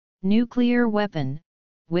Nuclear weapon,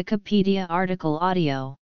 Wikipedia article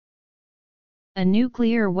audio. A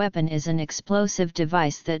nuclear weapon is an explosive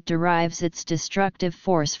device that derives its destructive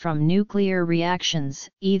force from nuclear reactions,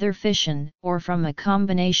 either fission or from a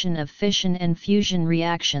combination of fission and fusion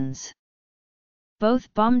reactions.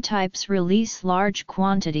 Both bomb types release large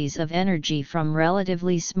quantities of energy from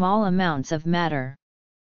relatively small amounts of matter.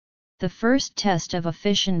 The first test of a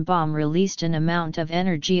fission bomb released an amount of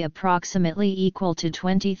energy approximately equal to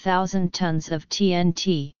 20,000 tons of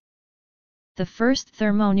TNT. The first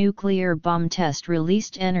thermonuclear bomb test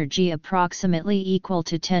released energy approximately equal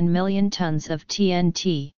to 10 million tons of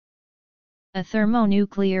TNT. A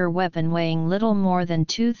thermonuclear weapon weighing little more than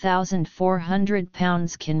 2,400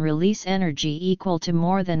 pounds can release energy equal to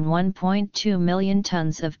more than 1.2 million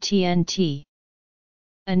tons of TNT.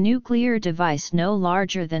 A nuclear device no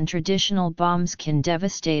larger than traditional bombs can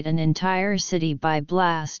devastate an entire city by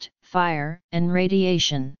blast, fire, and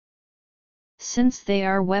radiation. Since they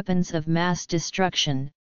are weapons of mass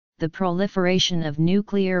destruction, the proliferation of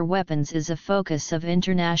nuclear weapons is a focus of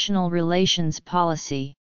international relations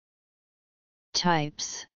policy.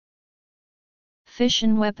 Types: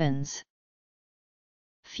 fission weapons,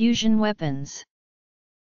 fusion weapons.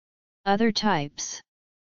 Other types: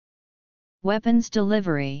 weapons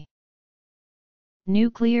delivery,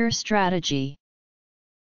 nuclear strategy,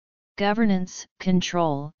 governance,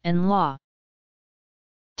 control, and law,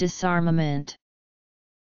 disarmament,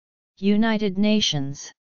 United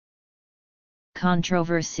Nations,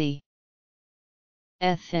 controversy,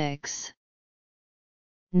 ethics,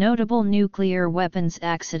 notable nuclear weapons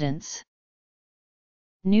accidents,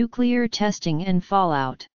 nuclear testing and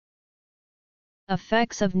fallout,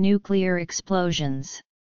 effects of nuclear explosions.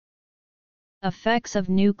 Effects of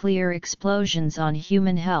nuclear explosions on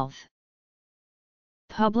human health.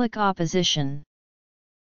 Public opposition.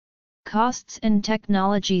 Costs and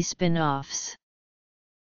technology spin-offs.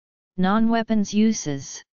 Non-weapons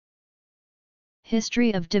uses.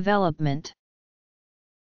 History of development.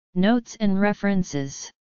 Notes and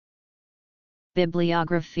references.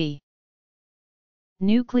 Bibliography.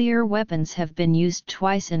 Nuclear weapons have been used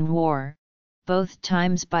twice in war, both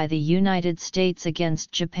times by the United States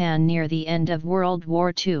against Japan near the end of World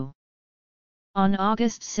War II. On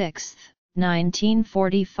August 6,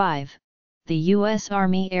 1945, the U.S.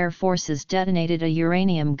 Army Air Forces detonated a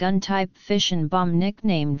uranium gun-type fission bomb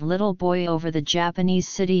nicknamed Little Boy over the Japanese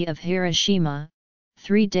city of Hiroshima.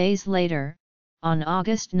 3 days later, on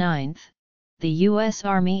August 9, the U.S.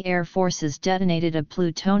 Army Air Forces detonated a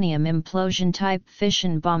plutonium implosion-type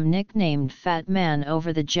fission bomb nicknamed Fat Man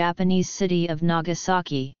over the Japanese city of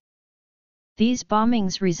Nagasaki. These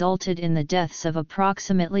bombings resulted in the deaths of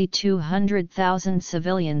approximately 200,000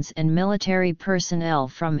 civilians and military personnel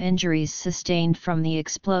from injuries sustained from the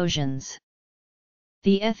explosions.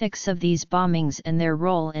 The ethics of these bombings and their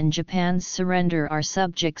role in Japan's surrender are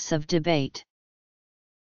subjects of debate.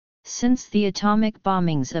 Since the atomic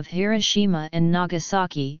bombings of Hiroshima and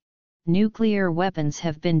Nagasaki, nuclear weapons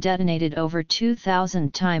have been detonated over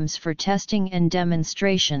 2,000 times for testing and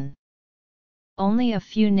demonstration. Only a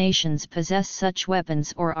few nations possess such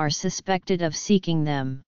weapons or are suspected of seeking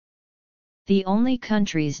them. The only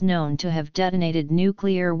countries known to have detonated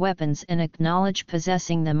nuclear weapons and acknowledge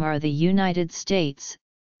possessing them are the United States,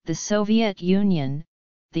 the Soviet Union,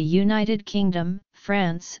 the United Kingdom,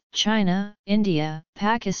 France, China, India,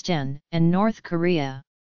 Pakistan, and North Korea.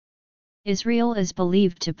 Israel is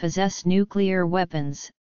believed to possess nuclear weapons,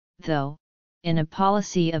 though, in a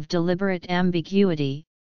policy of deliberate ambiguity,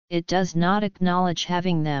 it does not acknowledge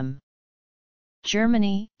having them.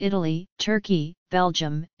 Germany, Italy, Turkey,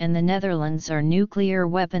 Belgium, and the Netherlands are nuclear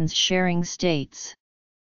weapons-sharing states.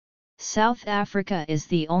 South Africa is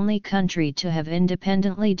the only country to have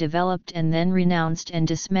independently developed and then renounced and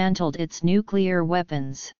dismantled its nuclear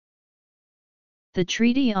weapons. The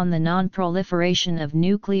Treaty on the Non-Proliferation of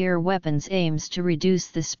Nuclear Weapons aims to reduce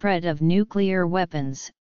the spread of nuclear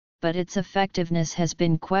weapons, but its effectiveness has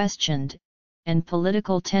been questioned, and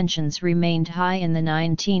political tensions remained high in the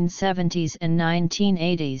 1970s and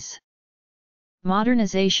 1980s.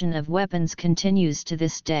 Modernization of weapons continues to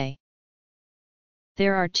this day.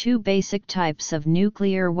 There are two basic types of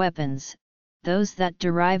nuclear weapons, those that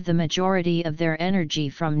derive the majority of their energy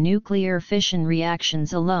from nuclear fission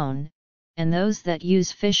reactions alone, and those that use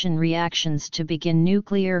fission reactions to begin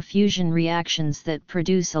nuclear fusion reactions that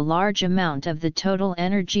produce a large amount of the total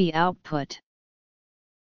energy output.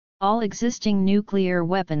 All existing nuclear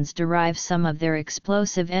weapons derive some of their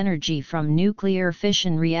explosive energy from nuclear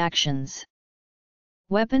fission reactions.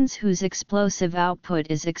 Weapons whose explosive output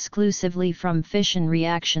is exclusively from fission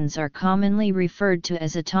reactions are commonly referred to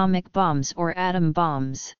as atomic bombs or atom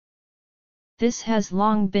bombs. This has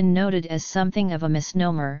long been noted as something of a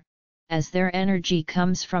misnomer, as their energy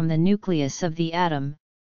comes from the nucleus of the atom,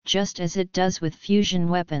 just as it does with fusion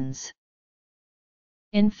weapons.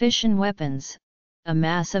 In fission weapons, a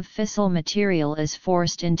mass of fissile material is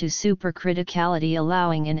forced into supercriticality,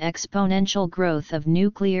 allowing an exponential growth of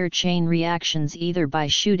nuclear chain reactions either by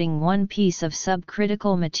shooting one piece of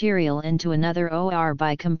subcritical material into another or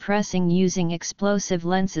by compressing using explosive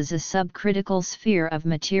lenses a subcritical sphere of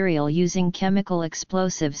material using chemical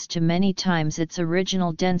explosives to many times its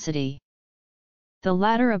original density. The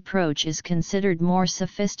latter approach is considered more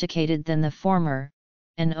sophisticated than the former,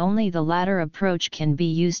 and only the latter approach can be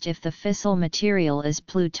used if the fissile material is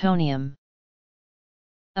plutonium.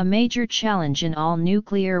 A major challenge in all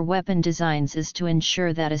nuclear weapon designs is to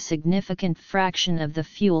ensure that a significant fraction of the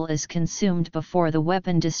fuel is consumed before the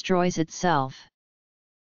weapon destroys itself.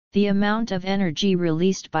 The amount of energy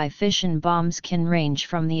released by fission bombs can range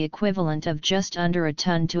from the equivalent of just under a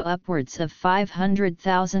ton to upwards of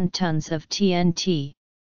 500,000 tons of TNT.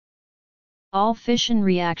 All fission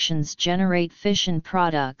reactions generate fission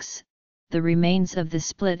products, the remains of the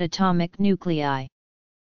split atomic nuclei.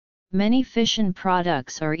 Many fission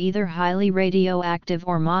products are either highly radioactive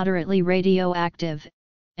or moderately radioactive,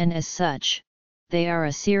 and as such, they are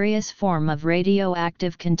a serious form of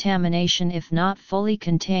radioactive contamination if not fully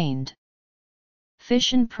contained.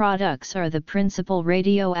 Fission products are the principal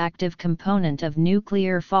radioactive component of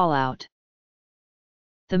nuclear fallout.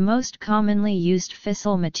 The most commonly used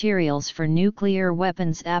fissile materials for nuclear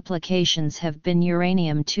weapons applications have been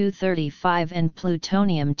uranium-235 and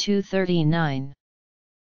plutonium-239.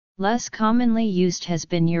 Less commonly used has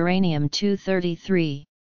been uranium-233.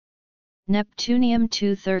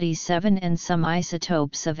 Neptunium-237 and some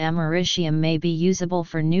isotopes of americium may be usable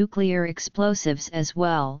for nuclear explosives as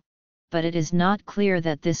well, but it is not clear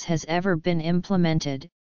that this has ever been implemented,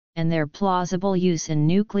 and their plausible use in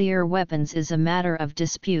nuclear weapons is a matter of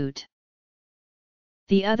dispute.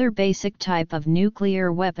 The other basic type of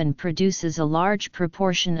nuclear weapon produces a large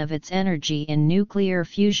proportion of its energy in nuclear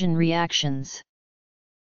fusion reactions.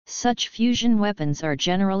 Such fusion weapons are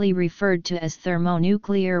generally referred to as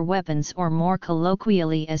thermonuclear weapons or more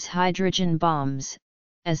colloquially as hydrogen bombs,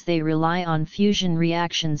 as they rely on fusion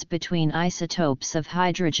reactions between isotopes of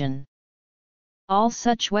hydrogen. All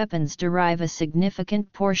such weapons derive a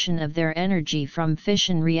significant portion of their energy from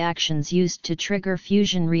fission reactions used to trigger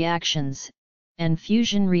fusion reactions, and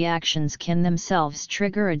fusion reactions can themselves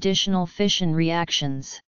trigger additional fission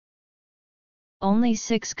reactions. Only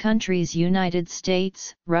 6 countries, United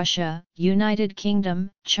States, Russia, United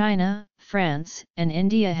Kingdom, China, France, and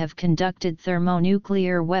India, have conducted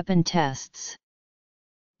thermonuclear weapon tests.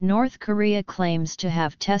 North Korea claims to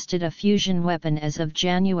have tested a fusion weapon as of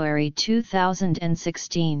January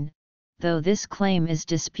 2016, though this claim is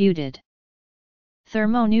disputed.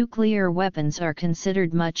 Thermonuclear weapons are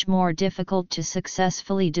considered much more difficult to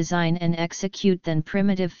successfully design and execute than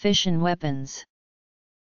primitive fission weapons.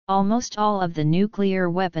 Almost all of the nuclear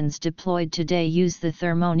weapons deployed today use the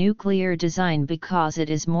thermonuclear design because it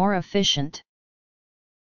is more efficient.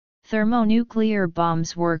 Thermonuclear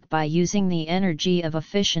bombs work by using the energy of a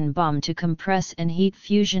fission bomb to compress and heat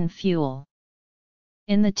fusion fuel.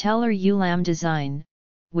 In the Teller-Ulam design,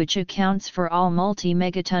 which accounts for all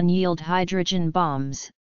multi-megaton yield hydrogen bombs,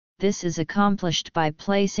 this is accomplished by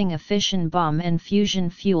placing a fission bomb and fusion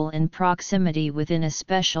fuel in proximity within a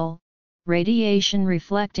special,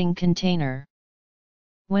 radiation-reflecting container.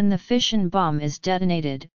 When the fission bomb is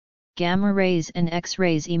detonated, gamma rays and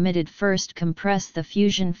X-rays emitted first compress the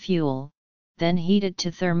fusion fuel, then heat it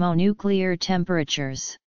to thermonuclear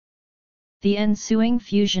temperatures. The ensuing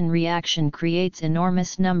fusion reaction creates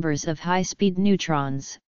enormous numbers of high-speed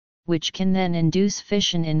neutrons, which can then induce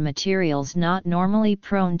fission in materials not normally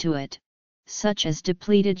prone to it, such as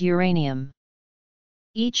depleted uranium.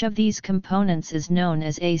 Each of these components is known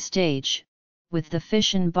as a stage, with the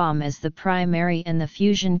fission bomb as the primary and the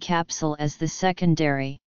fusion capsule as the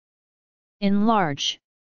secondary. In large,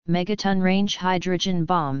 megaton-range hydrogen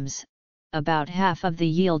bombs, about half of the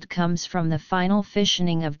yield comes from the final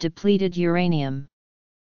fissioning of depleted uranium.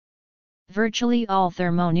 Virtually all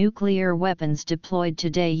thermonuclear weapons deployed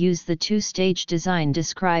today use the two-stage design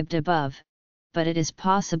described above, but it is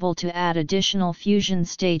possible to add additional fusion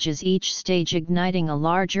stages, each stage igniting a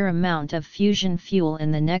larger amount of fusion fuel in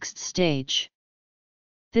the next stage.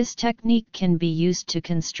 This technique can be used to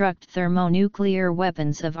construct thermonuclear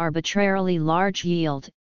weapons of arbitrarily large yield,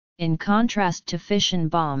 in contrast to fission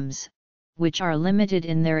bombs, which are limited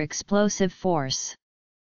in their explosive force.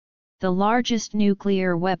 The largest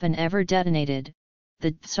nuclear weapon ever detonated,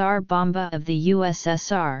 the Tsar Bomba of the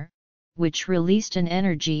USSR, which released an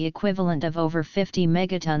energy equivalent of over 50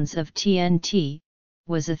 megatons of TNT,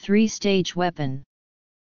 was a three-stage weapon.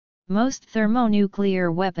 Most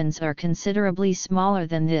thermonuclear weapons are considerably smaller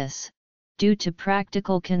than this, due to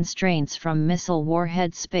practical constraints from missile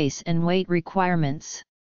warhead space and weight requirements.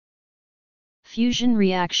 Fusion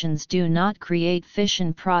reactions do not create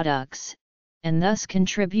fission products, and thus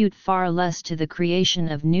contribute far less to the creation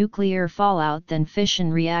of nuclear fallout than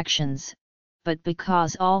fission reactions, but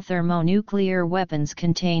because all thermonuclear weapons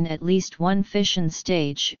contain at least one fission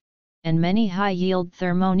stage, and many high-yield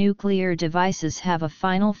thermonuclear devices have a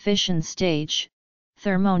final fission stage,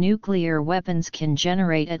 thermonuclear weapons can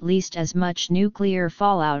generate at least as much nuclear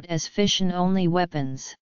fallout as fission-only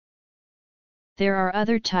weapons. There are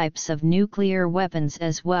other types of nuclear weapons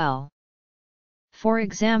as well. For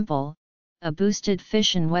example, a boosted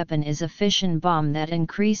fission weapon is a fission bomb that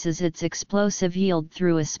increases its explosive yield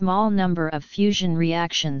through a small number of fusion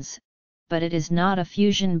reactions, but it is not a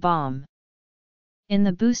fusion bomb. In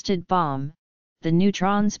the boosted bomb, the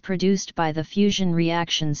neutrons produced by the fusion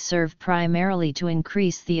reactions serve primarily to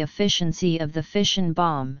increase the efficiency of the fission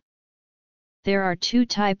bomb. There are two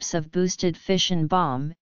types of boosted fission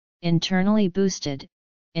bomb: internally boosted,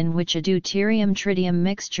 in which a deuterium-tritium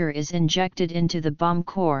mixture is injected into the bomb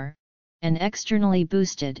core, and externally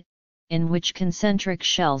boosted, in which concentric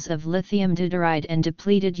shells of lithium deuteride and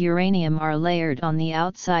depleted uranium are layered on the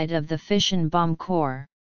outside of the fission bomb core.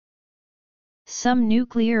 Some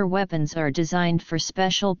nuclear weapons are designed for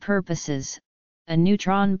special purposes. A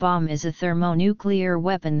neutron bomb is a thermonuclear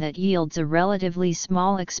weapon that yields a relatively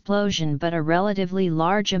small explosion but a relatively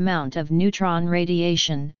large amount of neutron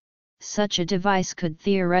radiation. Such a device could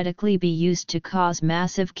theoretically be used to cause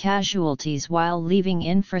massive casualties while leaving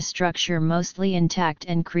infrastructure mostly intact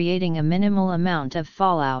and creating a minimal amount of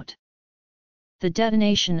fallout. The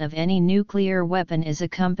detonation of any nuclear weapon is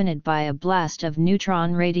accompanied by a blast of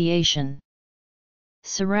neutron radiation.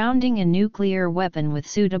 Surrounding a nuclear weapon with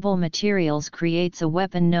suitable materials creates a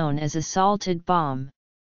weapon known as a salted bomb.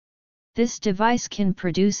 This device can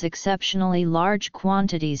produce exceptionally large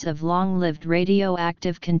quantities of long-lived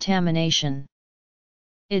radioactive contamination.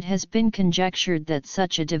 It has been conjectured that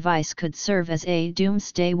such a device could serve as a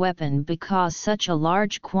doomsday weapon because such a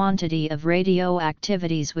large quantity of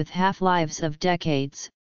radioactivities with half-lives of decades,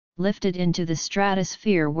 lifted into the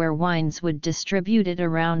stratosphere where winds would distribute it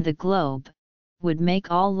around the globe, would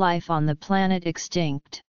make all life on the planet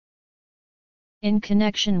extinct. In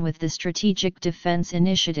connection with the Strategic Defense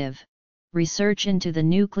Initiative, research into the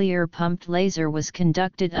nuclear pumped laser was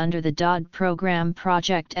conducted under the DOD program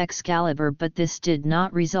Project Excalibur, but this did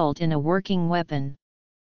not result in a working weapon.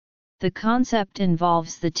 The concept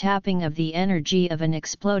involves the tapping of the energy of an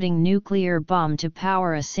exploding nuclear bomb to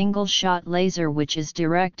power a single-shot laser which is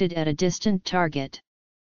directed at a distant target.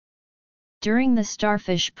 During the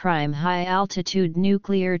Starfish Prime high-altitude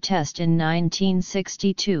nuclear test in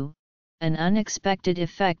 1962, an unexpected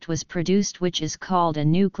effect was produced which is called a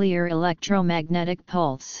nuclear electromagnetic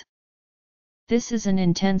pulse. This is an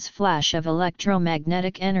intense flash of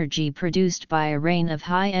electromagnetic energy produced by a rain of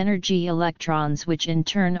high-energy electrons which in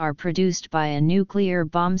turn are produced by a nuclear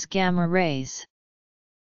bomb's gamma rays.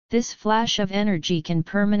 This flash of energy can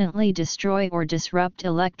permanently destroy or disrupt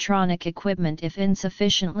electronic equipment if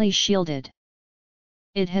insufficiently shielded.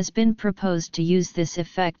 It has been proposed to use this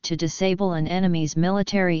effect to disable an enemy's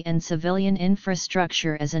military and civilian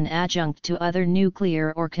infrastructure as an adjunct to other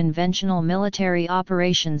nuclear or conventional military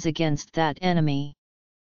operations against that enemy.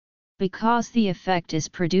 Because the effect is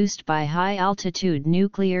produced by high-altitude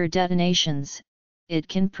nuclear detonations, it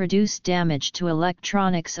can produce damage to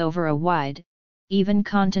electronics over a wide, even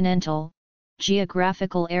continental,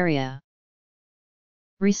 geographical area.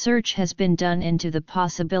 Research has been done into the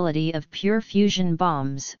possibility of pure fusion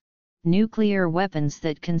bombs, nuclear weapons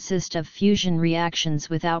that consist of fusion reactions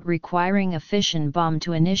without requiring a fission bomb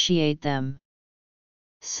to initiate them.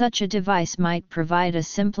 Such a device might provide a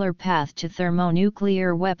simpler path to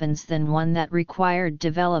thermonuclear weapons than one that required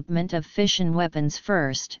development of fission weapons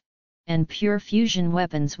first, and pure fusion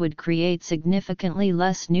weapons would create significantly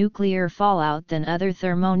less nuclear fallout than other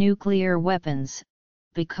thermonuclear weapons,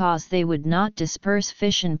 because they would not disperse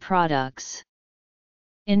fission products.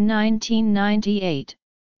 In 1998,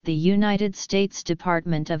 the United States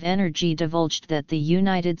Department of Energy divulged that the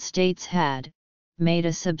United States had made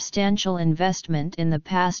a substantial investment in the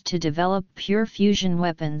past to develop pure fusion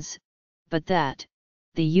weapons, but that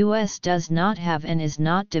the U.S. does not have and is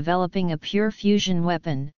not developing a pure fusion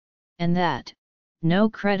weapon, and that no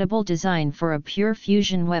credible design for a pure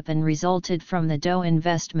fusion weapon resulted from the DOE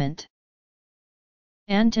investment.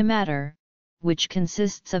 Antimatter, which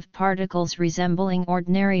consists of particles resembling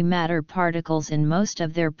ordinary matter particles in most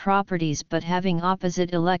of their properties but having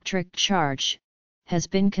opposite electric charge, has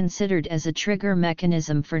been considered as a trigger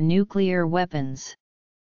mechanism for nuclear weapons.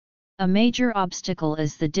 A major obstacle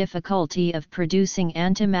is the difficulty of producing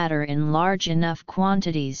antimatter in large enough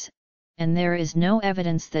quantities, and there is no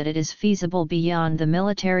evidence that it is feasible beyond the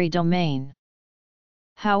military domain.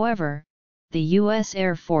 However, the U.S.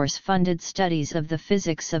 Air Force funded studies of the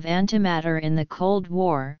physics of antimatter in the Cold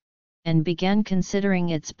War, and began considering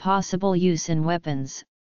its possible use in weapons,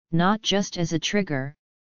 not just as a trigger,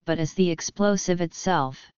 but as the explosive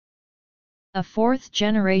itself. A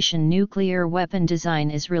fourth-generation nuclear weapon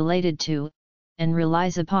design is related to, and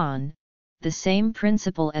relies upon, the same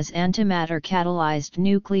principle as antimatter-catalyzed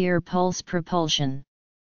nuclear pulse propulsion.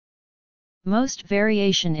 Most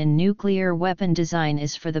variation in nuclear weapon design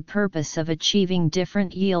is for the purpose of achieving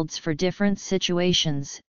different yields for different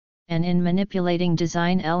situations, and in manipulating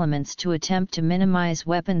design elements to attempt to minimize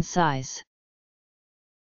weapon size.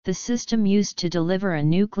 The system used to deliver a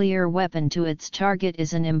nuclear weapon to its target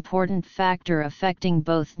is an important factor affecting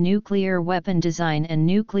both nuclear weapon design and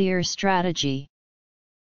nuclear strategy.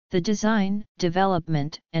 The design,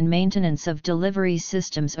 development, and maintenance of delivery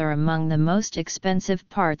systems are among the most expensive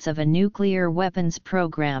parts of a nuclear weapons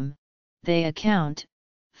program. They account,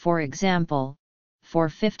 for example, for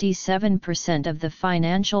 57% of the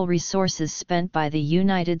financial resources spent by the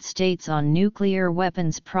United States on nuclear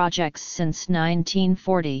weapons projects since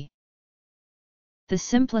 1940. The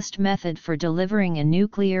simplest method for delivering a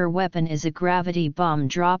nuclear weapon is a gravity bomb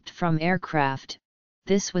dropped from aircraft.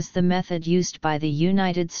 This was the method used by the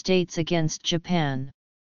United States against Japan.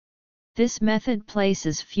 This method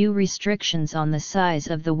places few restrictions on the size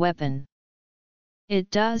of the weapon. It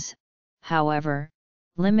does, however,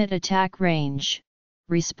 limit attack range,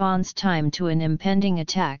 response time to an impending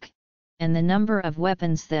attack, and the number of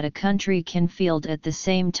weapons that a country can field at the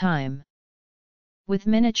same time. With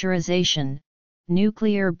miniaturization,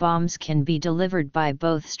 nuclear bombs can be delivered by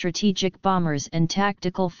both strategic bombers and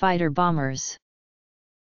tactical fighter bombers.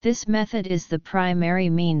 This method is the primary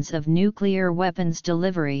means of nuclear weapons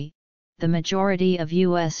delivery. The majority of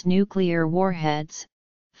U.S. nuclear warheads,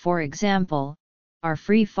 for example, are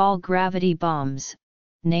free-fall gravity bombs,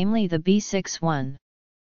 namely the B-61.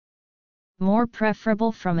 More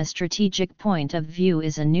preferable from a strategic point of view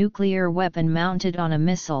is a nuclear weapon mounted on a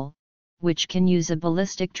missile, which can use a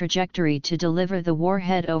ballistic trajectory to deliver the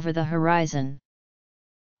warhead over the horizon.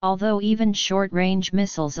 Although even short-range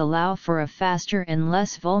missiles allow for a faster and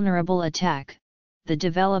less vulnerable attack, the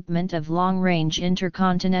development of long-range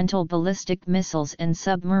intercontinental ballistic missiles and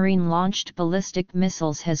submarine-launched ballistic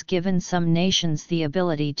missiles has given some nations the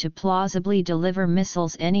ability to plausibly deliver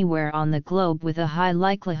missiles anywhere on the globe with a high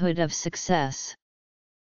likelihood of success.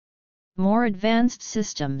 More advanced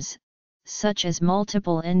systems, such as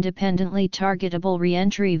multiple independently targetable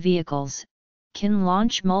reentry vehicles, can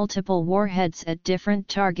launch multiple warheads at different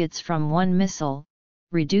targets from one missile,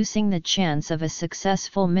 reducing the chance of a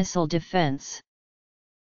successful missile defense.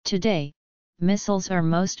 Today, missiles are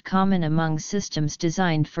most common among systems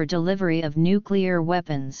designed for delivery of nuclear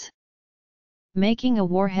weapons. Making a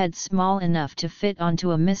warhead small enough to fit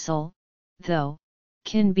onto a missile, though,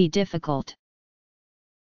 can be difficult.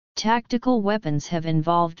 Tactical weapons have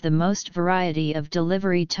involved the most variety of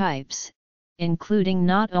delivery types, including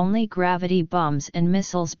not only gravity bombs and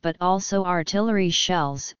missiles but also artillery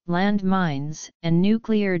shells, land mines, and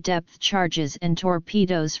nuclear depth charges and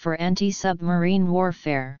torpedoes for anti-submarine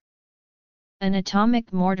warfare. An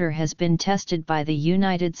atomic mortar has been tested by the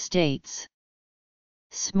United States.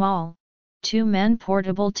 Small, two-man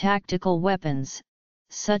portable tactical weapons,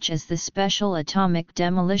 such as the Special Atomic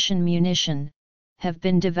Demolition Munition, have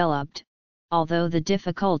been developed, although the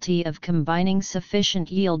difficulty of combining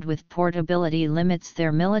sufficient yield with portability limits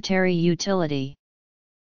their military utility.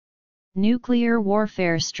 Nuclear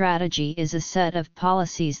warfare strategy is a set of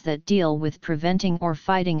policies that deal with preventing or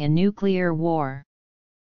fighting a nuclear war.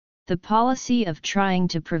 The policy of trying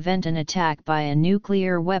to prevent an attack by a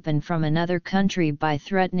nuclear weapon from another country by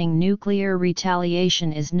threatening nuclear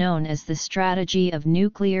retaliation is known as the strategy of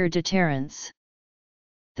nuclear deterrence.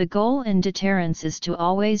 The goal in deterrence is to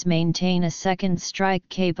always maintain a second strike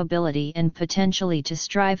capability and potentially to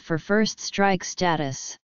strive for first strike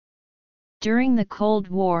status. During the Cold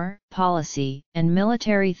War, policy and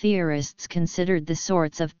military theorists considered the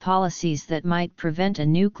sorts of policies that might prevent a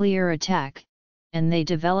nuclear attack, and they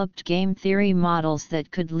developed game theory models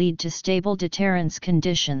that could lead to stable deterrence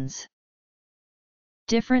conditions.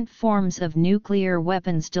 Different forms of nuclear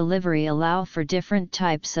weapons delivery allow for different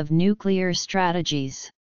types of nuclear strategies.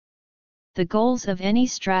 The goals of any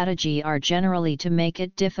strategy are generally to make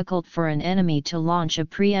it difficult for an enemy to launch a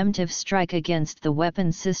preemptive strike against the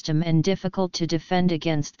weapon system and difficult to defend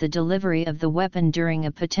against the delivery of the weapon during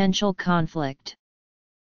a potential conflict.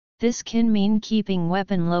 This can mean keeping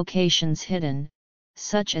weapon locations hidden,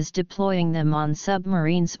 such as deploying them on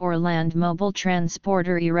submarines or land mobile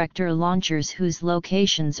transporter erector launchers whose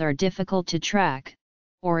locations are difficult to track,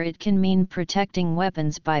 or it can mean protecting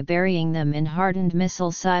weapons by burying them in hardened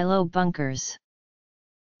missile silo bunkers.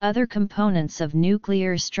 Other components of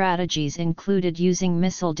nuclear strategies included using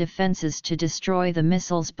missile defenses to destroy the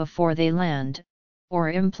missiles before they land,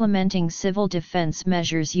 or implementing civil defense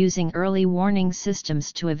measures using early warning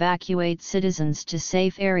systems to evacuate citizens to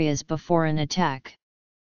safe areas before an attack.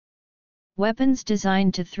 Weapons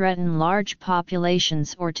designed to threaten large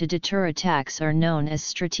populations or to deter attacks are known as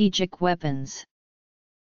strategic weapons.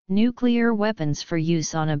 Nuclear weapons for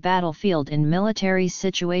use on a battlefield in military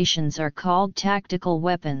situations are called tactical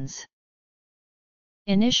weapons.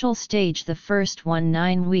 Initial stage: the first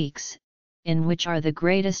 9 weeks, in which are the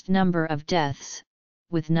greatest number of deaths,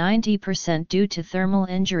 with 90% due to thermal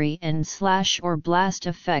injury and slash or blast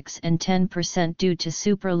effects and 10% due to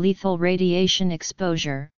super-lethal radiation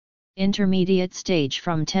exposure. Intermediate stage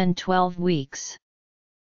from 10-12 weeks.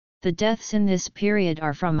 The deaths in this period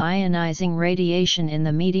are from ionizing radiation in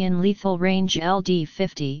the median lethal range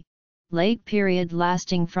LD50, late period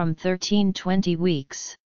lasting from 13-20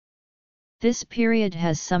 weeks. This period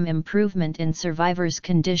has some improvement in survivors'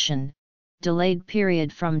 condition, delayed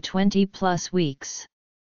period from 20+ weeks.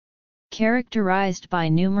 Characterized by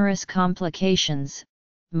numerous complications,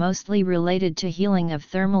 mostly related to healing of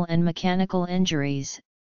thermal and mechanical injuries,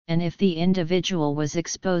 and if the individual was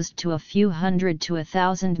exposed to a few hundred to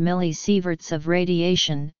 1,000 millisieverts of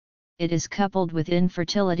radiation, it is coupled with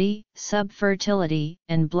infertility, subfertility,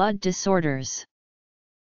 and blood disorders.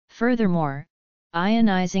 Furthermore,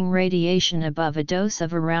 ionizing radiation above a dose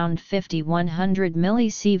of around 50-100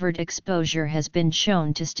 millisievert exposure has been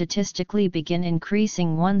shown to statistically begin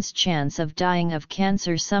increasing one's chance of dying of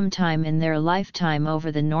cancer sometime in their lifetime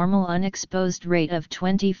over the normal unexposed rate of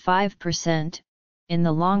 25%. In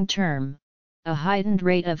the long term, a heightened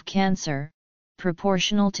rate of cancer,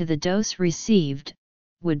 proportional to the dose received,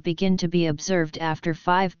 would begin to be observed after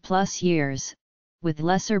 5+ years, with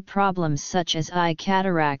lesser problems such as eye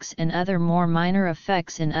cataracts and other more minor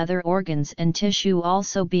effects in other organs and tissue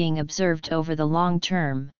also being observed over the long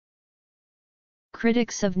term.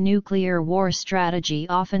 Critics of nuclear war strategy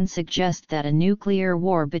often suggest that a nuclear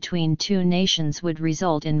war between two nations would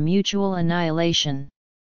result in mutual annihilation.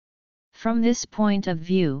 From this point of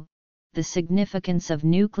view, the significance of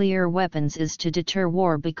nuclear weapons is to deter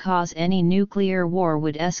war because any nuclear war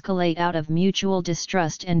would escalate out of mutual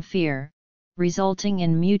distrust and fear, resulting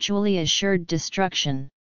in mutually assured destruction.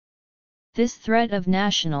 This threat of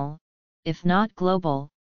national, if not global,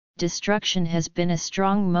 destruction has been a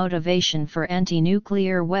strong motivation for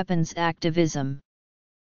anti-nuclear weapons activism.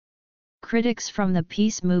 Critics from the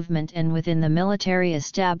peace movement and within the military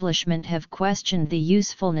establishment have questioned the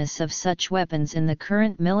usefulness of such weapons in the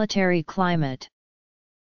current military climate.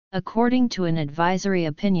 According to an advisory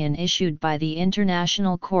opinion issued by the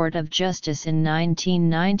International Court of Justice in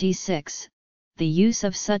 1996, the use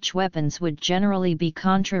of such weapons would generally be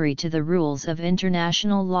contrary to the rules of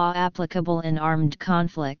international law applicable in armed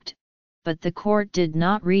conflict, but the court did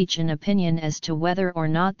not reach an opinion as to whether or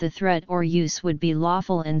not the threat or use would be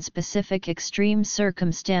lawful in specific extreme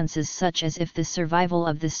circumstances such as if the survival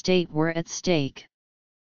of the state were at stake.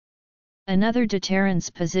 Another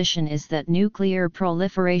deterrence position is that nuclear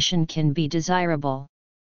proliferation can be desirable.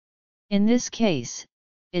 In this case,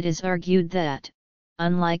 it is argued that,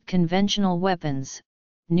 unlike conventional weapons,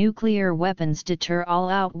 nuclear weapons deter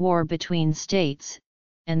all-out war between states,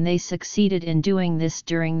 and they succeeded in doing this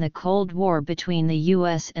during the Cold War between the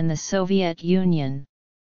US and the Soviet Union.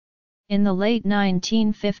 In the late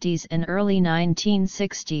 1950s and early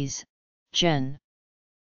 1960s, Gen.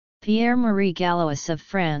 Pierre-Marie Gallois of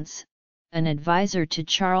France, an advisor to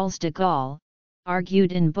Charles de Gaulle,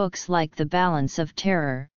 argued in books like The Balance of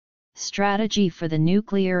Terror, Strategy for the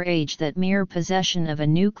Nuclear Age that mere possession of a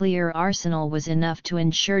nuclear arsenal was enough to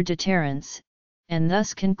ensure deterrence, and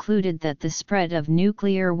thus concluded that the spread of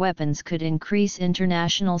nuclear weapons could increase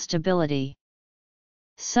international stability.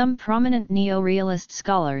 Some prominent neo-realist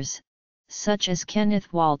scholars, such as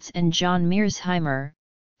Kenneth Waltz and John Mearsheimer,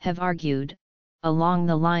 have argued, along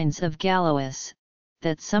the lines of Gallois,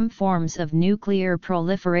 that some forms of nuclear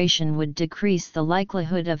proliferation would decrease the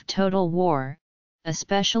likelihood of total war,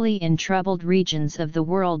 especially in troubled regions of the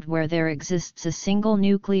world where there exists a single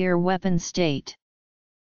nuclear weapon state.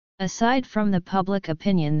 Aside from the public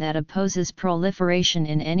opinion that opposes proliferation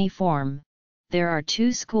in any form, there are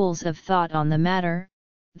two schools of thought on the matter: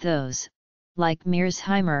 those, like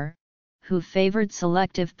Mearsheimer, who favored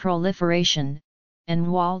selective proliferation, and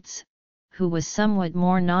Waltz, who was somewhat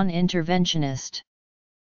more non-interventionist.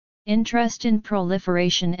 Interest in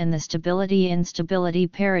proliferation and the stability-instability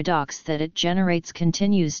paradox that it generates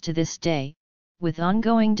continues to this day, with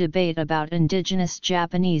ongoing debate about indigenous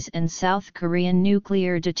Japanese and South Korean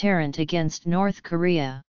nuclear deterrent against North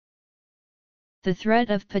Korea. The threat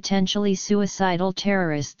of potentially suicidal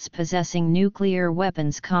terrorists possessing nuclear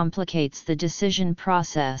weapons complicates the decision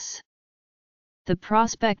process. The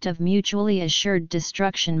prospect of mutually assured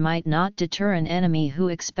destruction might not deter an enemy who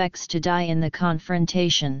expects to die in the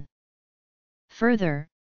confrontation. Further,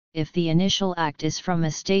 if the initial act is from a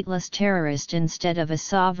stateless terrorist instead of a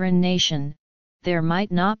sovereign nation, there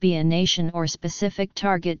might not be a nation or specific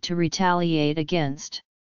target to retaliate against.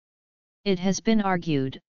 It has been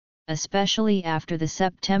argued, especially after the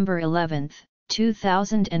September 11,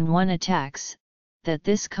 2001 attacks, that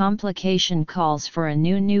this complication calls for a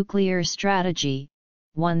new nuclear strategy,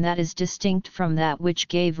 one that is distinct from that which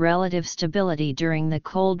gave relative stability during the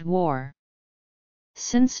Cold War.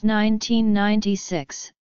 Since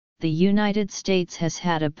 1996, the United States has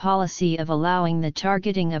had a policy of allowing the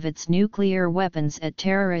targeting of its nuclear weapons at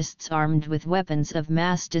terrorists armed with weapons of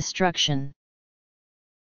mass destruction.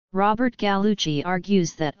 Robert Gallucci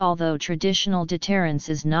argues that although traditional deterrence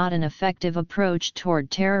is not an effective approach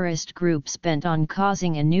toward terrorist groups bent on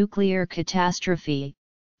causing a nuclear catastrophe,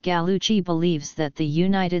 Gallucci believes that the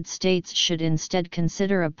United States should instead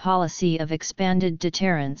consider a policy of expanded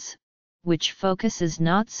deterrence, which focuses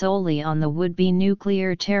not solely on the would-be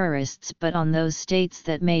nuclear terrorists but on those states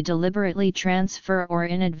that may deliberately transfer or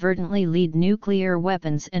inadvertently lead nuclear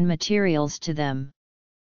weapons and materials to them.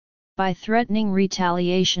 By threatening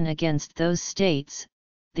retaliation against those states,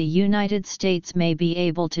 the United States may be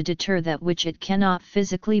able to deter that which it cannot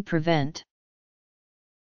physically prevent.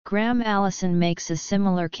 Graham Allison makes a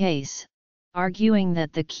similar case, arguing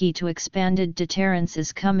that the key to expanded deterrence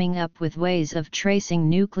is coming up with ways of tracing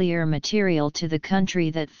nuclear material to the country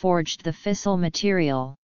that forged the fissile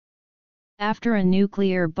material. After a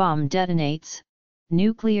nuclear bomb detonates,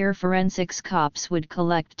 nuclear forensics cops would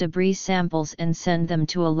collect debris samples and send them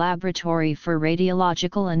to a laboratory for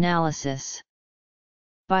radiological analysis.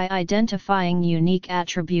 By identifying unique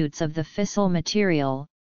attributes of the fissile material,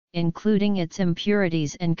 including its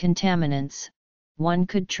impurities and contaminants, one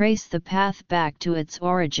could trace the path back to its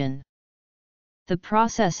origin. The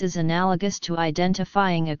process is analogous to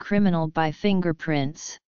identifying a criminal by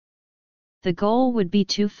fingerprints. The goal would be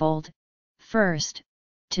twofold: first,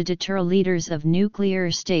 to deter leaders of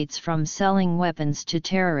nuclear states from selling weapons to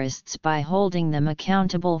terrorists by holding them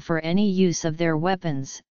accountable for any use of their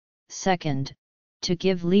weapons; second, to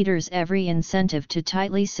give leaders every incentive to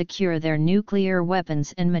tightly secure their nuclear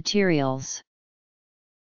weapons and materials.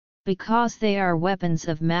 Because they are weapons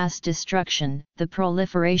of mass destruction, the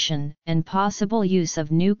proliferation and possible use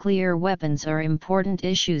of nuclear weapons are important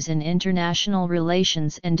issues in international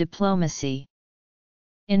relations and diplomacy.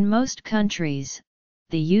 In most countries,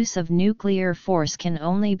 the use of nuclear force can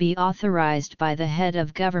only be authorized by the head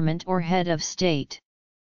of government or head of state.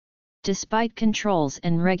 Despite controls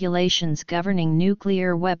and regulations governing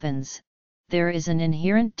nuclear weapons, there is an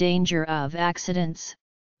inherent danger of accidents,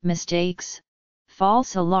 mistakes,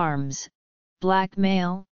 false alarms,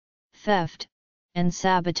 blackmail, theft, and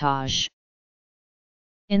sabotage.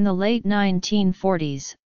 In the late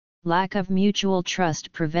 1940s, lack of mutual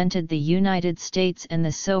trust prevented the United States and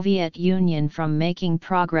the Soviet Union from making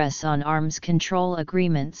progress on arms control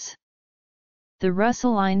agreements. The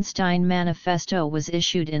Russell-Einstein Manifesto was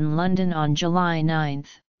issued in London on July 9,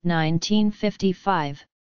 1955,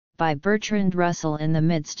 by Bertrand Russell in the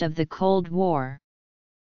midst of the Cold War.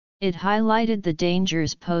 It highlighted the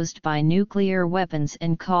dangers posed by nuclear weapons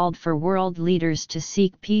and called for world leaders to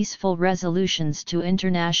seek peaceful resolutions to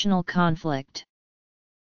international conflict.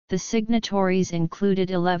 The signatories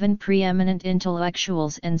included 11 preeminent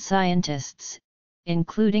intellectuals and scientists,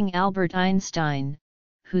 including Albert Einstein,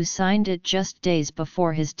 who signed it just days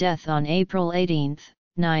before his death on April 18,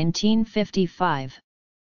 1955.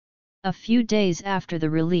 A few days after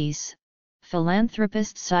the release,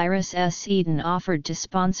 philanthropist Cyrus S. Eden offered to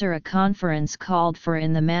sponsor a conference called for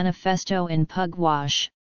in the manifesto in Pugwash,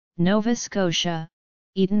 Nova Scotia,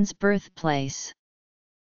 Eden's birthplace.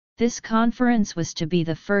 This conference was to be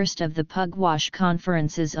the first of the Pugwash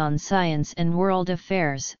Conferences on Science and World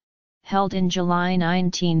Affairs, held in July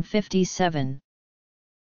 1957.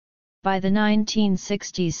 By the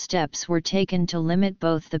 1960s, steps were taken to limit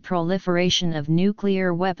both the proliferation of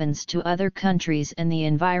nuclear weapons to other countries and the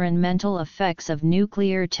environmental effects of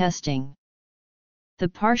nuclear testing. The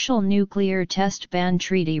Partial Nuclear Test Ban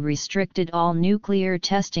Treaty restricted all nuclear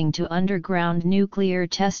testing to underground nuclear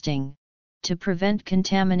testing, to prevent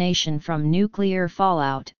contamination from nuclear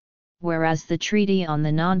fallout, whereas the Treaty on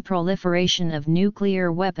the Non-Proliferation of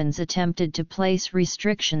Nuclear Weapons attempted to place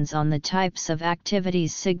restrictions on the types of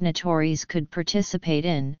activities signatories could participate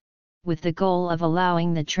in, with the goal of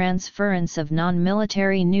allowing the transference of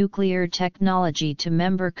non-military nuclear technology to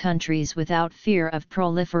member countries without fear of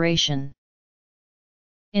proliferation.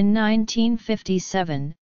 In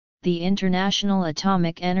 1957, the International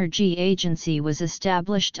Atomic Energy Agency was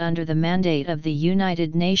established under the mandate of the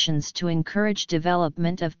United Nations to encourage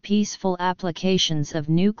development of peaceful applications of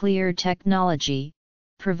nuclear technology,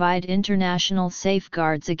 provide international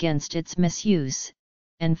safeguards against its misuse,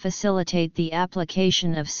 and facilitate the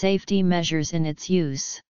application of safety measures in its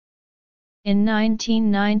use. In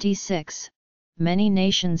 1996, many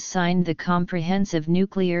nations signed the Comprehensive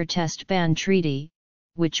Nuclear Test Ban Treaty,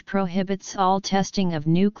 which prohibits all testing of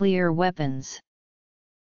nuclear weapons.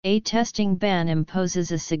 A testing ban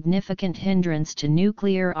imposes a significant hindrance to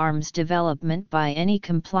nuclear arms development by any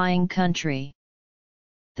complying country.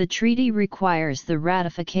 The treaty requires the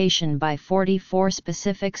ratification by 44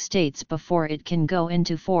 specific states before it can go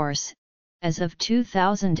into force. As of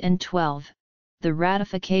 2012, the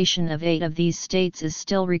ratification of 8 of these states is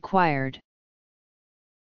still required.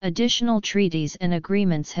 Additional treaties and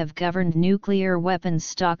agreements have governed nuclear weapons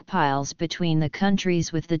stockpiles between the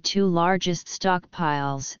countries with the 2 largest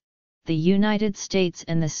stockpiles, the United States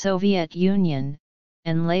and the Soviet Union,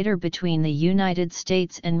 and later between the United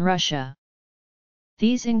States and Russia.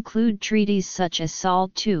 These include treaties such as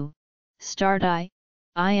SALT II, START I,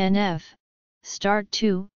 INF, START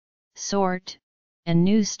II, SORT, and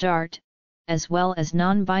New START, as well as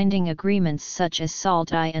non-binding agreements such as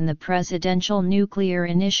SALT I and the Presidential Nuclear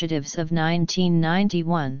Initiatives of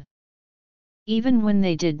 1991. Even when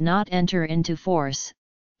they did not enter into force,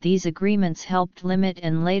 these agreements helped limit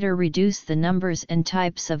and later reduce the numbers and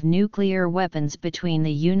types of nuclear weapons between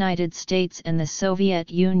the United States and the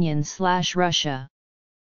Soviet Union/Russia.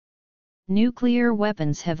 Nuclear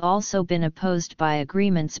weapons have also been opposed by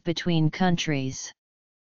agreements between countries.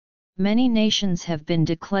 Many nations have been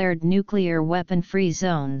declared nuclear weapon-free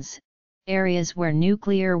zones, areas where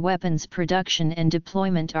nuclear weapons production and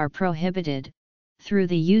deployment are prohibited, through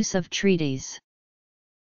the use of treaties.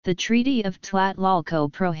 The Treaty of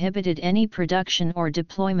Tlatelolco prohibited any production or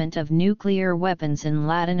deployment of nuclear weapons in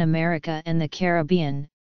Latin America and the Caribbean,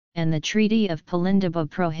 and the Treaty of Palindaba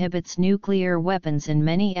prohibits nuclear weapons in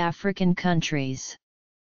many African countries.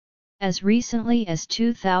 As recently as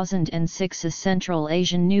 2006, a Central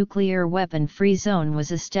Asian nuclear weapon-free zone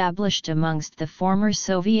was established amongst the former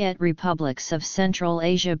Soviet republics of Central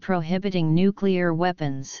Asia, prohibiting nuclear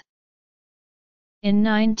weapons. In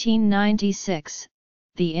 1996,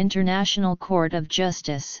 the International Court of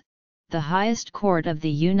Justice, the highest court of the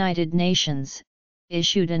United Nations,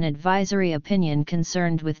 issued an advisory opinion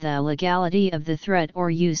concerned with the legality of the threat or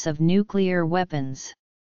use of nuclear weapons.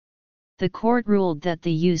 The court ruled that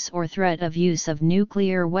the use or threat of use of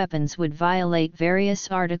nuclear weapons would violate various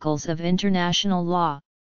articles of international law,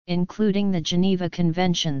 including the Geneva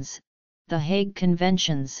Conventions, the Hague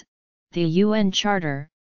Conventions, the UN Charter,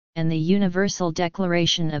 and the Universal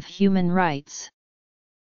Declaration of Human Rights.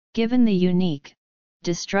 Given the unique,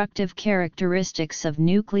 destructive characteristics of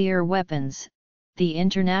nuclear weapons, the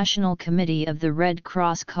International Committee of the Red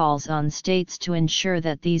Cross calls on states to ensure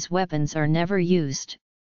that these weapons are never used,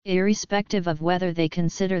 irrespective of whether they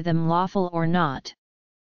consider them lawful or not.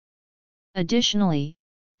 Additionally,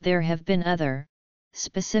 there have been other,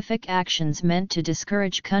 specific actions meant to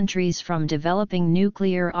discourage countries from developing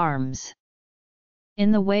nuclear arms.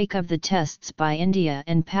 In the wake of the tests by India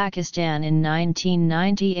and Pakistan in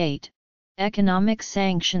 1998, economic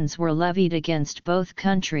sanctions were levied against both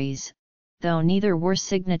countries, though neither were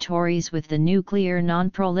signatories with the Nuclear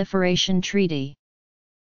Non-Proliferation Treaty.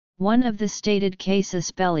 One of the stated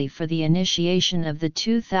casus belli for the initiation of the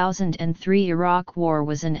 2003 Iraq War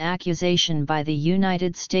was an accusation by the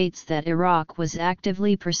United States that Iraq was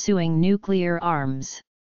actively pursuing nuclear arms.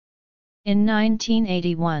 In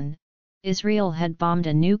 1981, Israel had bombed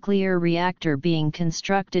a nuclear reactor being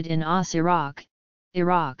constructed in Iraq,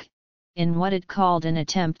 in what it called an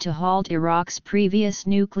attempt to halt Iraq's previous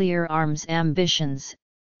nuclear arms ambitions.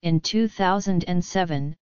 In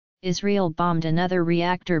 2007, Israel bombed another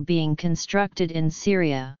reactor being constructed in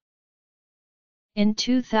Syria. In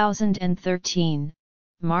 2013,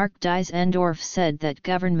 Mark Diesendorf said that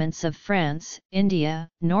governments of France, India,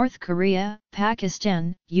 North Korea,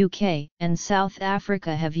 Pakistan, UK, and South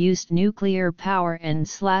Africa have used nuclear power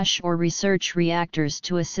and/or research reactors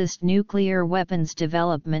to assist nuclear weapons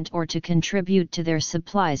development or to contribute to their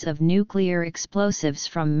supplies of nuclear explosives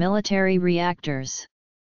from military reactors.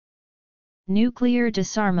 Nuclear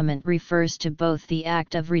disarmament refers to both the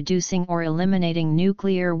act of reducing or eliminating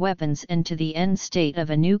nuclear weapons and to the end state of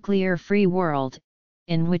a nuclear-free world,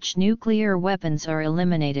 in which nuclear weapons are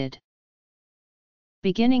eliminated.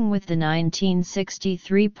 Beginning with the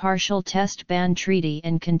 1963 Partial Test Ban Treaty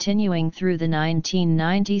and continuing through the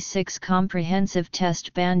 1996 Comprehensive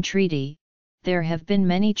Test Ban Treaty, there have been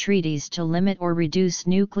many treaties to limit or reduce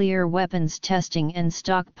nuclear weapons testing and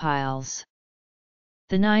stockpiles.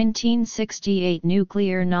 The 1968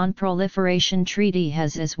 Nuclear Non-Proliferation Treaty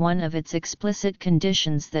has as one of its explicit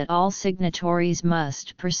conditions that all signatories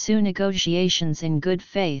must pursue negotiations in good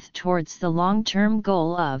faith towards the long-term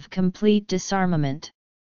goal of complete disarmament.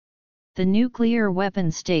 The nuclear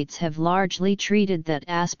weapon states have largely treated that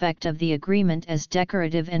aspect of the agreement as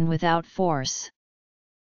decorative and without force.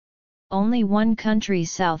 Only one country,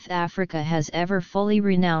 South Africa, has ever fully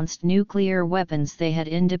renounced nuclear weapons they had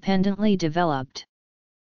independently developed.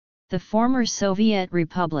 The former Soviet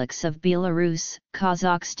republics of Belarus,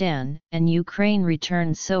 Kazakhstan, and Ukraine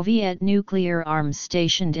returned Soviet nuclear arms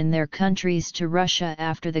stationed in their countries to Russia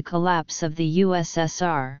after the collapse of the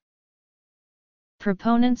USSR.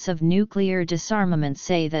 Proponents of nuclear disarmament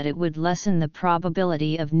say that it would lessen the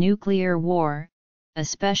probability of nuclear war,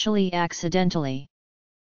 especially accidentally.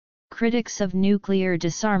 Critics of nuclear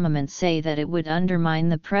disarmament say that it would undermine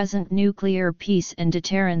the present nuclear peace and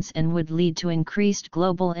deterrence and would lead to increased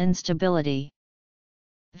global instability.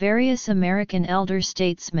 Various American elder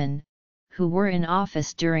statesmen, who were in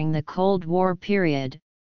office during the Cold War period,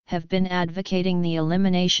 have been advocating the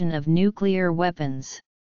elimination of nuclear weapons.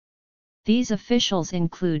 These officials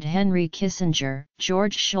include Henry Kissinger,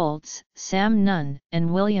 George Shultz, Sam Nunn,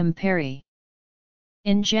 and William Perry.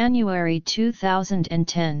 In January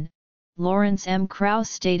 2010, Lawrence M. Krauss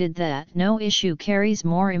stated that no issue carries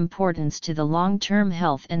more importance to the long-term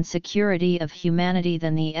health and security of humanity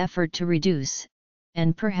than the effort to reduce,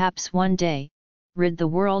 and perhaps one day, rid the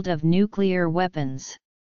world of nuclear weapons.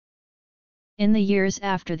 In the years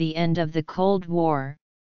after the end of the Cold War,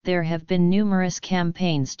 there have been numerous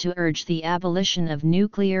campaigns to urge the abolition of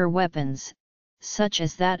nuclear weapons, such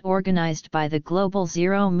as that organized by the Global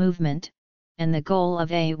Zero Movement, and the goal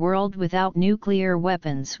of a world without nuclear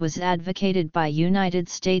weapons was advocated by United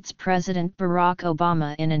States President Barack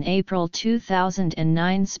Obama in an April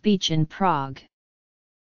 2009 speech in Prague.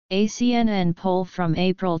 A CNN poll from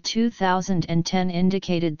April 2010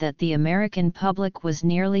 indicated that the American public was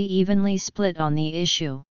nearly evenly split on the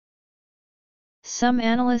issue. Some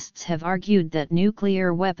analysts have argued that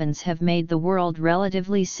nuclear weapons have made the world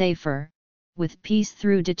relatively safer, with peace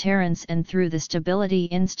through deterrence and through the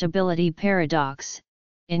stability-instability paradox,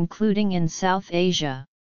 including in South Asia.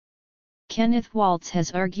 Kenneth Waltz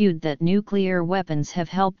has argued that nuclear weapons have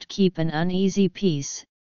helped keep an uneasy peace,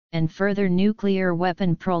 and further nuclear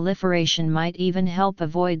weapon proliferation might even help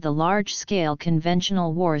avoid the large-scale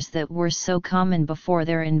conventional wars that were so common before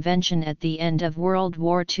their invention at the end of World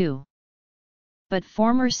War II. But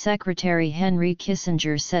former Secretary Henry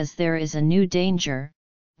Kissinger says there is a new danger,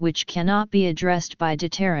 which cannot be addressed by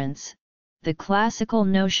deterrence. The classical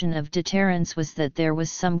notion of deterrence was that there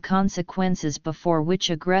was some consequences before which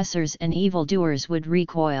aggressors and evildoers would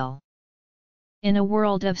recoil. In a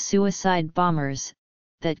world of suicide bombers,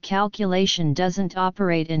 that calculation doesn't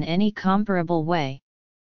operate in any comparable way.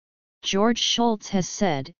 George Shultz has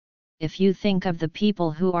said, if you think of the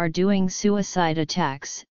people who are doing suicide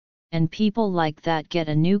attacks, and people like that get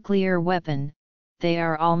a nuclear weapon, they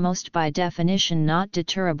are almost by definition not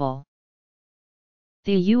deterrable.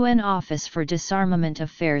 The UN Office for Disarmament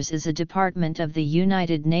Affairs is a department of the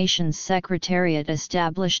United Nations Secretariat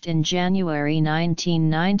established in January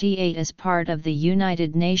 1998 as part of the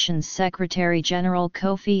United Nations Secretary-General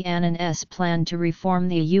Kofi Annan's plan to reform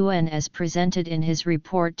the UN as presented in his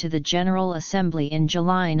report to the General Assembly in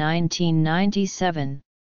July 1997.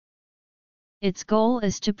 Its goal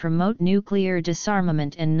is to promote nuclear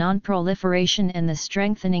disarmament and non-proliferation and the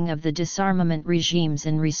strengthening of the disarmament regimes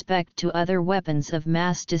in respect to other weapons of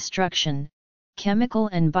mass destruction, chemical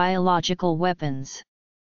and biological weapons.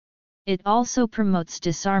 It also promotes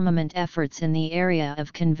disarmament efforts in the area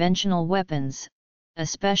of conventional weapons,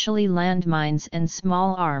 especially landmines and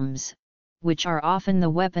small arms, which are often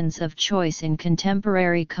the weapons of choice in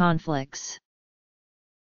contemporary conflicts.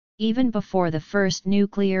 Even before the first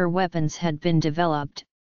nuclear weapons had been developed,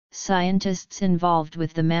 scientists involved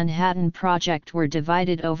with the Manhattan Project were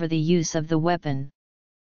divided over the use of the weapon.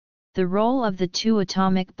 The role of the two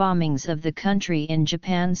atomic bombings of the country in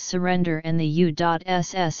Japan's surrender and the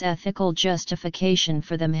U.S.S. ethical justification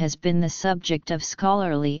for them has been the subject of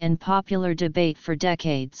scholarly and popular debate for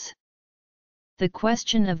decades. The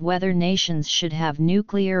question of whether nations should have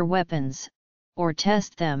nuclear weapons, or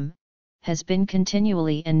test them, has been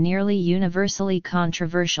continually and nearly universally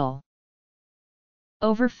controversial.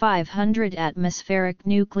 Over 500 atmospheric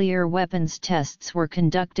nuclear weapons tests were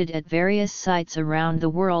conducted at various sites around the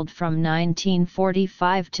world from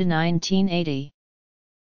 1945 to 1980.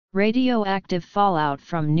 Radioactive fallout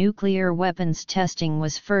from nuclear weapons testing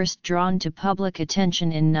was first drawn to public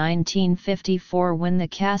attention in 1954 when the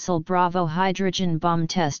Castle Bravo hydrogen bomb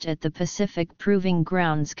test at the Pacific Proving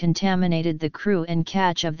Grounds contaminated the crew and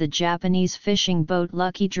catch of the Japanese fishing boat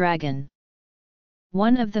Lucky Dragon.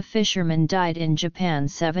 One of the fishermen died in Japan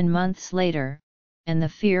 7 months later, and the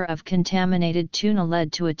fear of contaminated tuna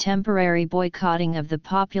led to a temporary boycotting of the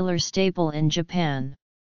popular staple in Japan.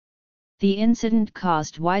 The incident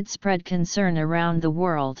caused widespread concern around the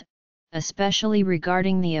world, especially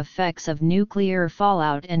regarding the effects of nuclear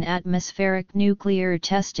fallout and atmospheric nuclear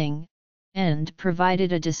testing, and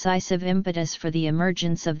provided a decisive impetus for the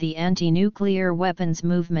emergence of the anti-nuclear weapons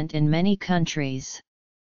movement in many countries.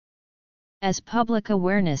 As public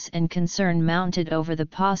awareness and concern mounted over the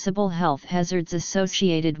possible health hazards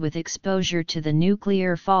associated with exposure to the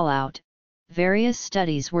nuclear fallout, various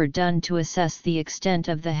studies were done to assess the extent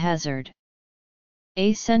of the hazard.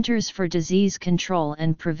 A Centers for Disease Control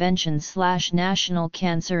and Prevention/National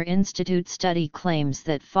Cancer Institute study claims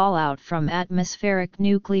that fallout from atmospheric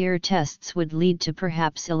nuclear tests would lead to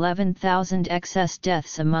perhaps 11,000 excess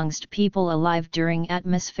deaths amongst people alive during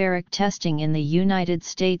atmospheric testing in the United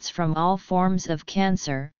States from all forms of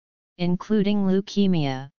cancer, including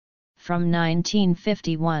leukemia, from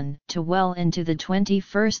 1951 to well into the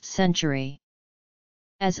 21st century.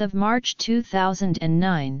 As of March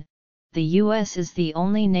 2009, the U.S. is the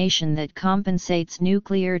only nation that compensates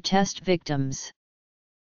nuclear test victims.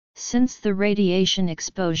 Since the Radiation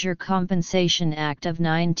Exposure Compensation Act of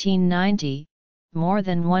 1990, more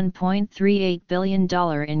than $1.38 billion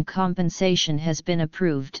in compensation has been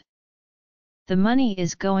approved. The money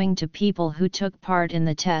is going to people who took part in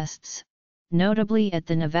the tests, notably at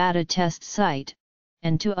the Nevada test site,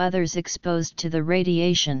 and to others exposed to the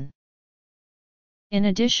radiation. In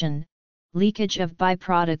addition, leakage of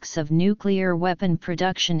byproducts of nuclear weapon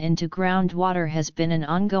production into groundwater has been an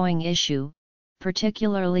ongoing issue,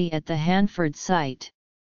 particularly at the Hanford site.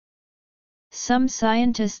 Some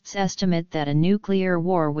scientists estimate that a nuclear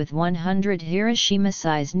war with 100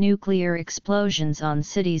 Hiroshima-size nuclear explosions on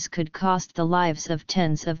cities could cost the lives of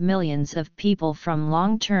tens of millions of people from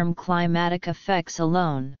long-term climatic effects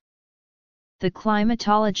alone. The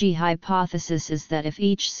climatology hypothesis is that if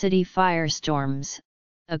each city firestorms,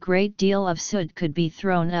 a great deal of soot could be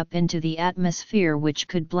thrown up into the atmosphere which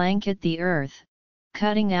could blanket the Earth,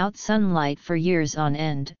 cutting out sunlight for years on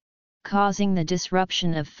end, causing the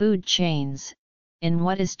disruption of food chains, in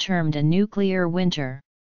what is termed a nuclear winter.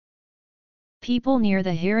 People near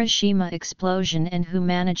the Hiroshima explosion and who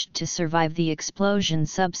managed to survive the explosion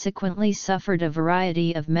subsequently suffered a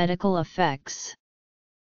variety of medical effects.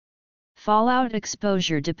 Fallout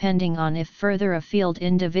exposure depending on if further afield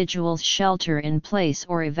individuals shelter in place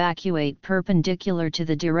or evacuate perpendicular to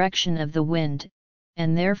the direction of the wind,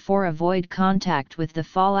 and therefore avoid contact with the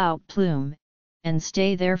fallout plume, and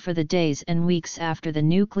stay there for the days and weeks after the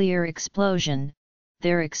nuclear explosion,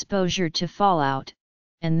 their exposure to fallout,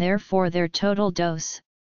 and therefore their total dose,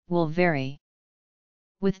 will vary.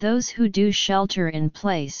 With those who do shelter in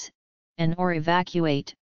place, and/or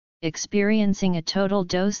evacuate, experiencing a total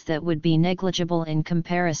dose that would be negligible in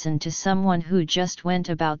comparison to someone who just went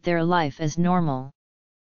about their life as normal.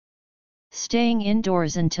 Staying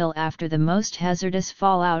indoors until after the most hazardous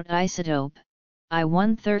fallout isotope,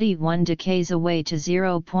 I-131 decays away to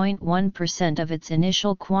 0.1% of its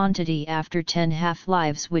initial quantity after 10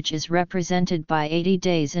 half-lives, which is represented by 80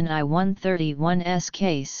 days in I-131's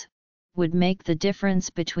case, would make the difference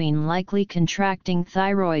between likely contracting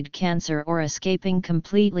thyroid cancer or escaping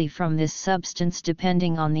completely from this substance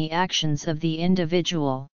depending on the actions of the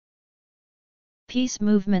individual. Peace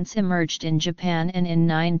movements emerged in Japan, and in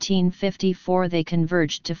 1954 they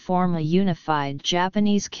converged to form a unified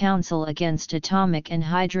Japanese Council against atomic and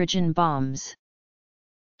hydrogen bombs.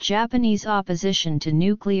 Japanese opposition to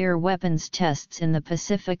nuclear weapons tests in the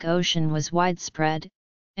Pacific Ocean was widespread,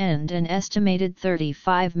 and an estimated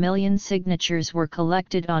 35 million signatures were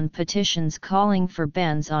collected on petitions calling for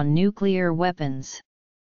bans on nuclear weapons.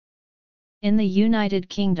 In the United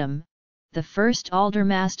Kingdom, the first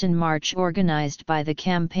Aldermaston March organised by the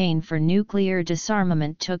Campaign for Nuclear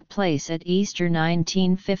Disarmament took place at Easter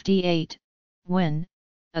 1958, when,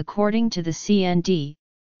 according to the CND,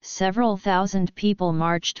 several thousand people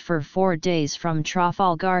marched for 4 days from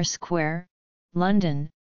Trafalgar Square, London,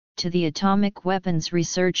 to the Atomic Weapons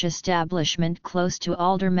Research Establishment close to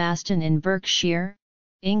Aldermaston in Berkshire,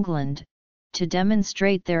 England, to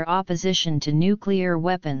demonstrate their opposition to nuclear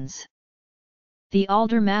weapons. The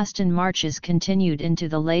Aldermaston marches continued into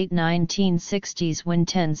the late 1960s when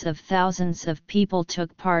tens of thousands of people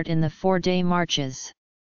took part in the 4-day marches.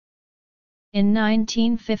 In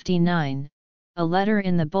 1959, a letter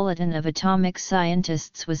in the Bulletin of Atomic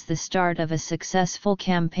Scientists was the start of a successful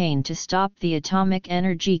campaign to stop the Atomic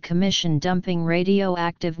Energy Commission dumping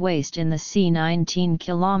radioactive waste in the sea 19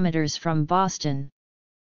 kilometers from Boston.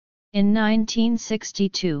 In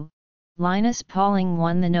 1962, Linus Pauling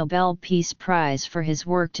won the Nobel Peace Prize for his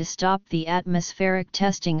work to stop the atmospheric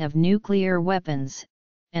testing of nuclear weapons,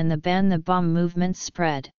 and the Ban the Bomb movement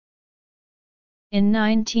spread. In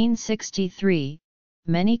 1963,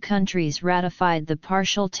 many countries ratified the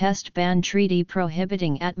Partial Test Ban Treaty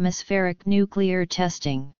prohibiting atmospheric nuclear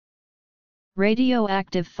testing.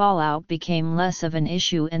 Radioactive fallout became less of an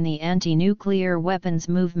issue and the anti-nuclear weapons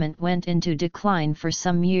movement went into decline for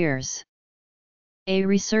some years. A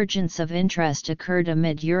resurgence of interest occurred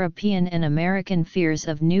amid European and American fears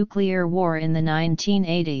of nuclear war in the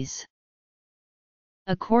 1980s.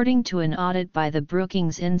 According to an audit by the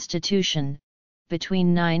Brookings Institution,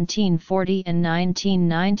 between 1940 and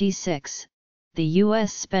 1996, the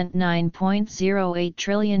U.S. spent $9.08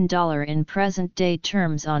 trillion in present-day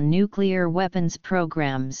terms on nuclear weapons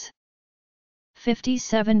programs.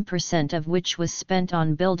 57% of which was spent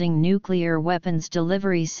on building nuclear weapons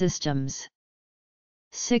delivery systems.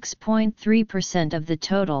 6.3% of the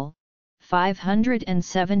total,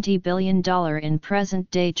 $570 billion in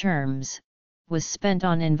present-day terms, was spent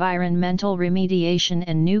on environmental remediation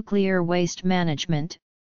and nuclear waste management,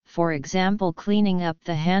 for example cleaning up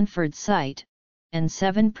the Hanford site, and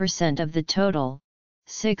 7% of the total,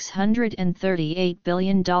 $638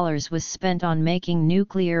 billion was spent on making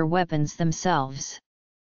nuclear weapons themselves.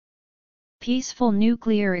 Peaceful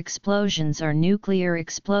nuclear explosions are nuclear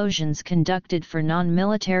explosions conducted for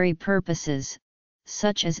non-military purposes,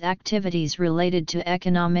 such as activities related to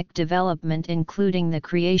economic development including the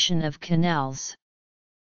creation of canals.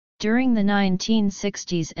 During the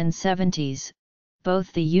 1960s and 70s,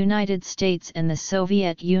 both the United States and the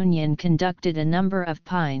Soviet Union conducted a number of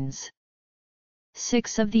PINs.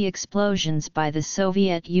 6 of the explosions by the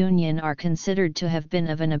Soviet Union are considered to have been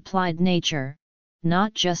of an applied nature,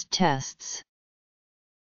 not just tests.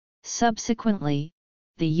 Subsequently,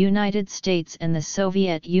 the United States and the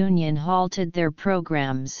Soviet Union halted their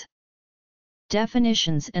programs.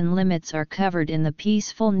 Definitions and limits are covered in the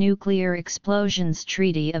Peaceful Nuclear Explosions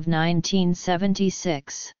Treaty of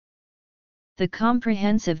 1976. The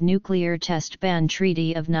Comprehensive Nuclear Test Ban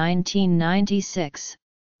Treaty of 1996,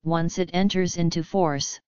 once it enters into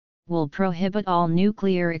force, will prohibit all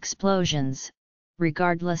nuclear explosions,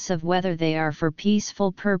 regardless of whether they are for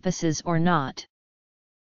peaceful purposes or not.